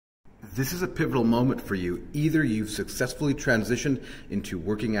This is a pivotal moment for you. Either you've successfully transitioned into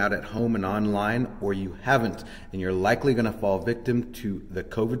working out at home and online, or you haven't, and you're likely going to fall victim to the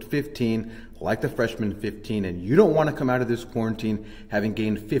COVID-15, like the freshman 15, and you don't want to come out of this quarantine having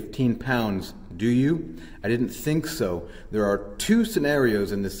gained 15 pounds, do you? I didn't think so. There are two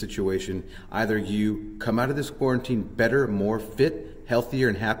scenarios in this situation. Either you come out of this quarantine better, more fit, healthier,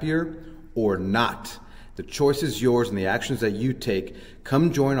 and happier, or not. The choice is yours and the actions that you take.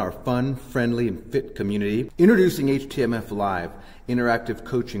 Come join our fun, friendly, and fit community. Introducing Htmf Live, interactive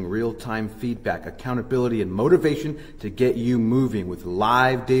coaching, real-time feedback, accountability, and motivation to get you moving with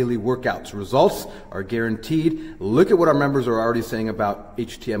live daily workouts. Results are guaranteed. Look at what our members are already saying about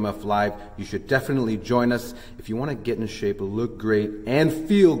Htmf Live. You should definitely join us if you want to get in shape, look great, and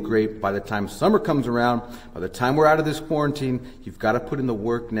feel great by the time summer comes around. By the time we're out of this quarantine, you've got to put in the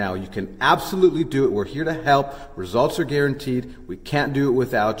work now. You can absolutely do it. We're here to help. Results are guaranteed. We can't do it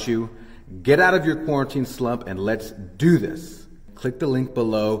without you. Get out of your quarantine slump and let's do this. Click the link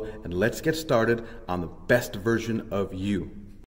below and let's get started on the best version of you.